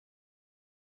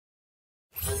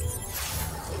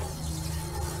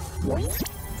With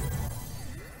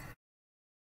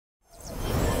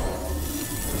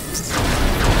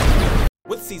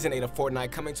Season 8 of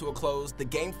Fortnite coming to a close, the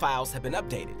game files have been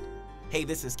updated. Hey,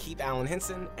 this is Keith Allen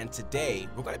Henson, and today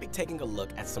we're going to be taking a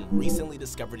look at some recently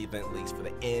discovered event leaks for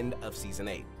the end of Season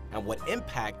 8 and what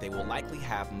impact they will likely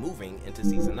have moving into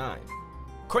Season 9.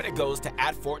 Credit goes to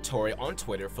 @FortTory on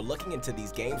Twitter for looking into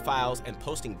these game files and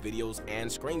posting videos and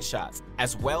screenshots,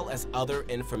 as well as other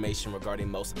information regarding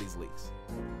most of these leaks.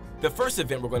 The first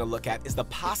event we're going to look at is the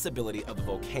possibility of the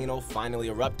volcano finally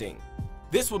erupting.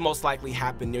 This would most likely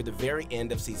happen near the very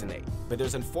end of Season 8, but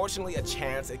there's unfortunately a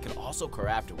chance it could also occur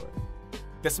afterward.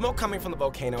 The smoke coming from the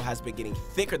volcano has been getting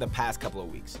thicker the past couple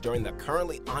of weeks during the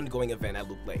currently ongoing event at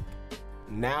Loot Lake.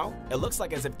 Now, it looks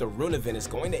like as if the Rune event is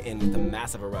going to end with a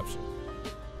massive eruption.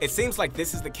 It seems like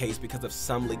this is the case because of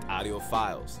some leaked audio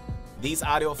files. These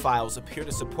audio files appear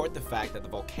to support the fact that the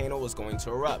volcano is going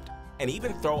to erupt and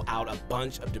even throw out a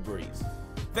bunch of debris.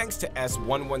 Thanks to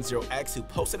S110X who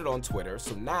posted it on Twitter,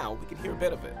 so now we can hear a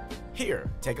bit of it. Here,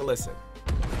 take a listen.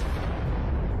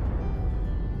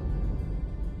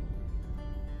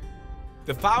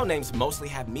 The file names mostly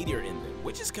have meteor in them,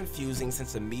 which is confusing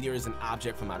since a meteor is an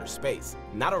object from outer space,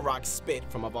 not a rock spit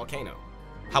from a volcano.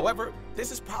 However,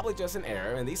 this is probably just an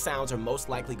error, and these sounds are most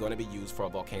likely going to be used for a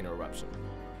volcano eruption.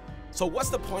 So what's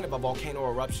the point of a volcano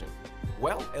eruption?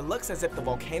 Well, it looks as if the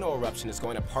volcano eruption is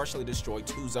going to partially destroy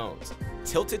two zones,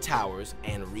 Tilted Towers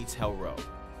and Retail Row.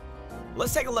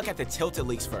 Let's take a look at the Tilted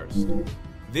leaks first.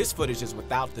 This footage is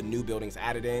without the new buildings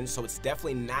added in, so it's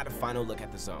definitely not a final look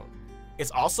at the zone. It's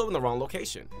also in the wrong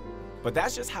location, but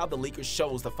that's just how the leaker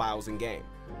shows the files in game.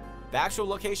 The actual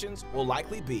locations will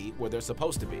likely be where they're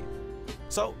supposed to be.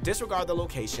 So disregard the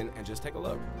location and just take a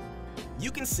look.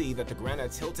 You can see that the ground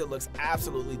at Tilted looks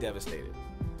absolutely devastated.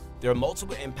 There are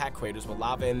multiple impact craters with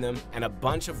lava in them and a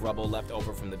bunch of rubble left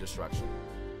over from the destruction.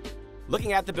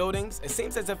 Looking at the buildings, it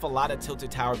seems as if a lot of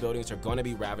Tilted Tower buildings are going to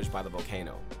be ravaged by the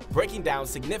volcano, breaking down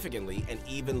significantly and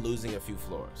even losing a few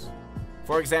floors.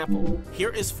 For example, here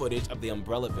is footage of the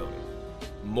Umbrella building.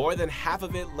 More than half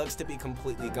of it looks to be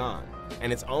completely gone,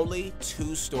 and it's only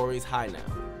 2 stories high now.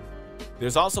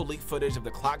 There's also leaked footage of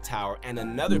the Clock Tower and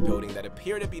another building that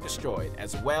appear to be destroyed,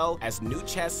 as well as new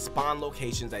chest spawn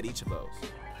locations at each of those.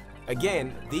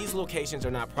 Again, these locations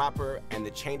are not proper, and the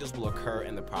changes will occur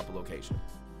in the proper location.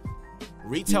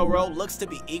 Retail Row looks to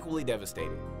be equally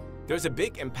devastating. There's a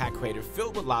big impact crater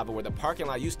filled with lava where the parking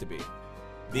lot used to be.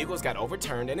 Vehicles got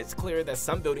overturned, and it's clear that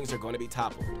some buildings are going to be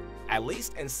toppled, at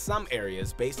least in some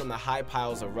areas based on the high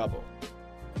piles of rubble.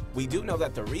 We do know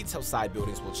that the retail side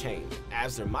buildings will change,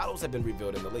 as their models have been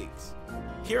revealed in the leaks.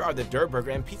 Here are the Dirt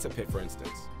Burger and Pizza Pit, for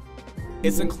instance.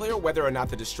 It's unclear whether or not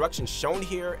the destruction shown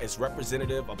here is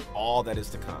representative of all that is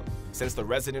to come, since the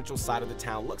residential side of the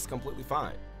town looks completely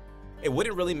fine. It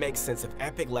wouldn't really make sense if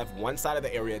Epic left one side of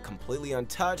the area completely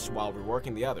untouched while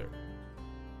reworking the other.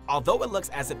 Although it looks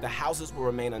as if the houses will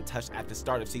remain untouched at the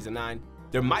start of Season 9,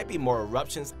 there might be more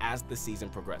eruptions as the season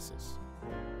progresses.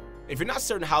 If you're not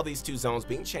certain how these two zones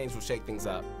being changed will shake things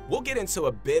up, we'll get into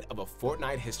a bit of a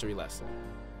Fortnite history lesson.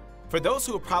 For those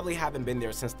who probably haven't been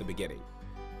there since the beginning,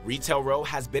 Retail Row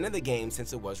has been in the game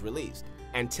since it was released,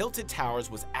 and Tilted Towers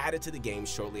was added to the game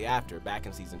shortly after, back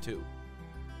in Season 2.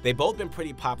 They've both been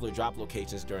pretty popular drop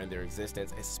locations during their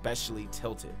existence, especially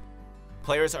Tilted.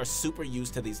 Players are super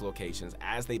used to these locations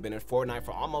as they've been in Fortnite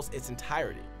for almost its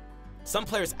entirety. Some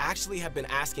players actually have been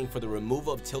asking for the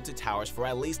removal of Tilted Towers for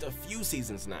at least a few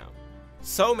seasons now.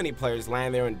 So many players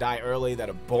land there and die early that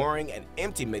a boring and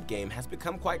empty mid-game has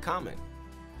become quite common.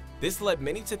 This led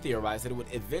many to theorize that it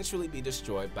would eventually be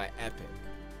destroyed by Epic.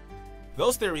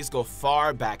 Those theories go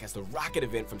far back as the Rocket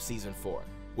event from Season 4,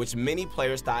 which many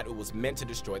players thought it was meant to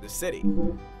destroy the city.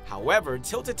 However,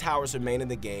 Tilted Towers remain in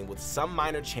the game with some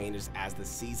minor changes as the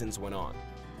seasons went on.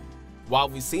 While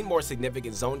we've seen more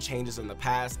significant zone changes in the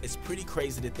past, it's pretty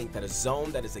crazy to think that a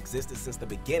zone that has existed since the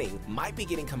beginning might be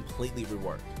getting completely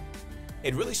reworked.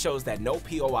 It really shows that no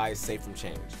POI is safe from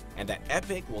change, and that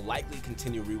Epic will likely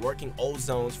continue reworking old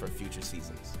zones for future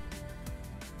seasons.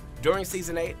 During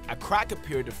Season 8, a crack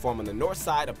appeared to form on the north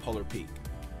side of Polar Peak.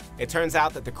 It turns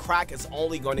out that the crack is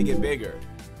only going to get bigger,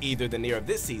 either the near of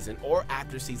this season or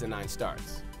after Season 9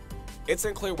 starts. It's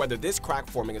unclear whether this crack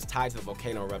forming is tied to the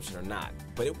volcano eruption or not,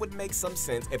 but it would make some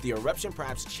sense if the eruption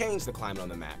perhaps changed the climate on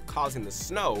the map, causing the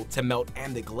snow to melt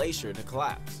and the glacier to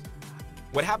collapse.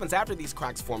 What happens after these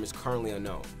cracks form is currently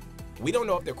unknown. We don't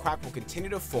know if the crack will continue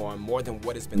to form more than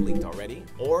what has been leaked already,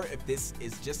 or if this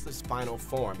is just its final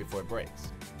form before it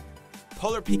breaks.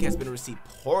 Polar Peak has been received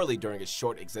poorly during its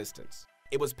short existence.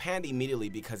 It was panned immediately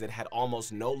because it had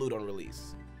almost no loot on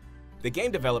release. The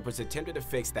game developers attempted to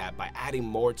fix that by adding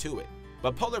more to it,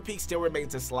 but Polar Peak still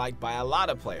remains disliked by a lot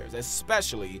of players,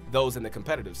 especially those in the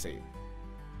competitive scene.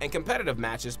 In competitive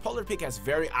matches, Polar Peak has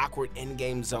very awkward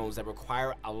in-game zones that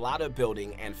require a lot of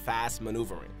building and fast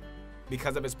maneuvering.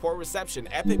 Because of its poor reception,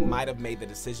 Epic might have made the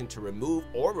decision to remove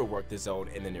or rework the zone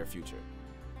in the near future.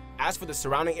 As for the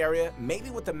surrounding area,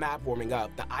 maybe with the map warming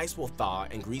up, the ice will thaw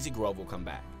and Greasy Grove will come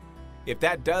back. If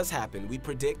that does happen, we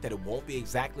predict that it won't be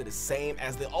exactly the same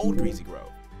as the old Greasy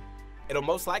Grove. It'll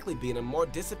most likely be in a more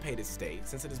dissipated state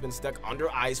since it has been stuck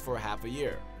under ice for half a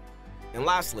year. And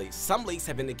lastly, some leaks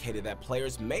have indicated that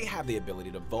players may have the ability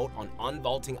to vote on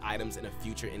unvaulting items in a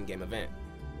future in-game event.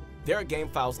 There are game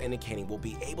files indicating we'll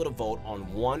be able to vote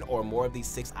on one or more of these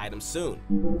 6 items soon: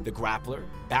 the grappler,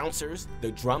 bouncers,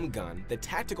 the drum gun, the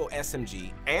tactical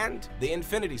SMG, and the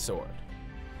infinity sword.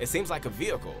 It seems like a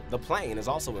vehicle, the plane, is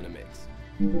also in the mix.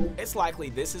 It's likely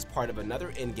this is part of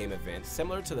another in-game event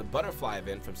similar to the butterfly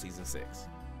event from Season 6.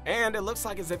 And it looks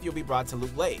like as if you'll be brought to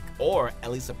Loot Lake, or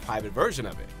at least a private version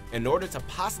of it, in order to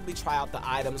possibly try out the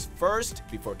items first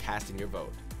before casting your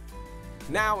vote.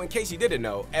 Now, in case you didn't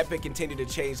know, Epic continued to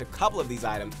change a couple of these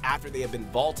items after they have been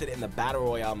vaulted in the Battle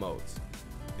Royale modes.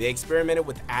 They experimented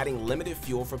with adding limited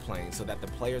fuel for planes so that the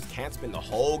players can't spend the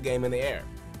whole game in the air.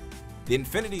 The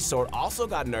Infinity Sword also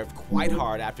got nerfed quite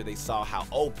hard after they saw how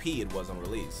OP it was on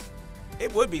release.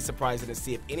 It would be surprising to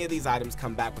see if any of these items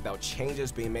come back without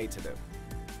changes being made to them.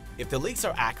 If the leaks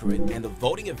are accurate and the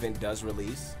voting event does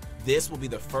release, this will be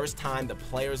the first time the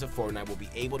players of Fortnite will be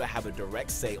able to have a direct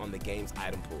say on the game's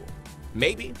item pool.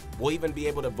 Maybe we'll even be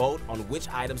able to vote on which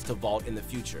items to vault in the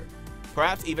future.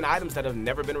 Perhaps even items that have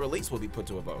never been released will be put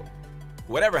to a vote.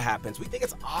 Whatever happens, we think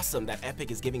it's awesome that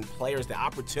Epic is giving players the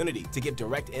opportunity to give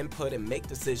direct input and make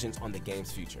decisions on the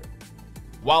game's future.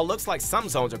 While it looks like some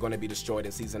zones are going to be destroyed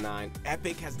in Season 9,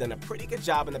 Epic has done a pretty good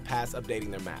job in the past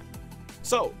updating their map.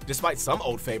 So, despite some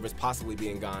old favorites possibly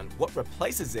being gone, what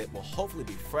replaces it will hopefully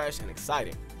be fresh and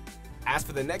exciting. As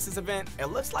for the Nexus event, it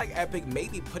looks like Epic may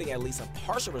be putting at least a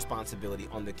partial responsibility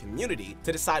on the community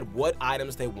to decide what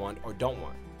items they want or don't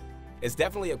want. It's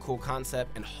definitely a cool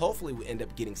concept, and hopefully we end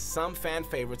up getting some fan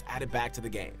favorites added back to the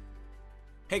game.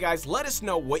 Hey guys, let us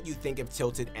know what you think of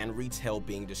Tilted and Retail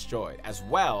being destroyed, as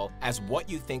well as what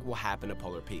you think will happen to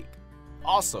Polar Peak.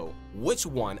 Also, which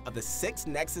one of the 6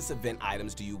 Nexus event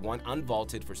items do you want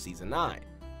unvaulted for Season 9?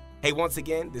 Hey, once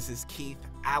again, this is Keith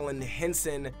Allen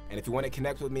Henson, and if you want to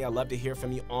connect with me, I'd love to hear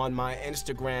from you on my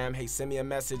Instagram. Hey, send me a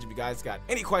message. If you guys got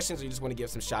any questions or you just want to give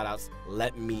some shout outs,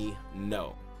 let me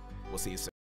know. We'll see you soon.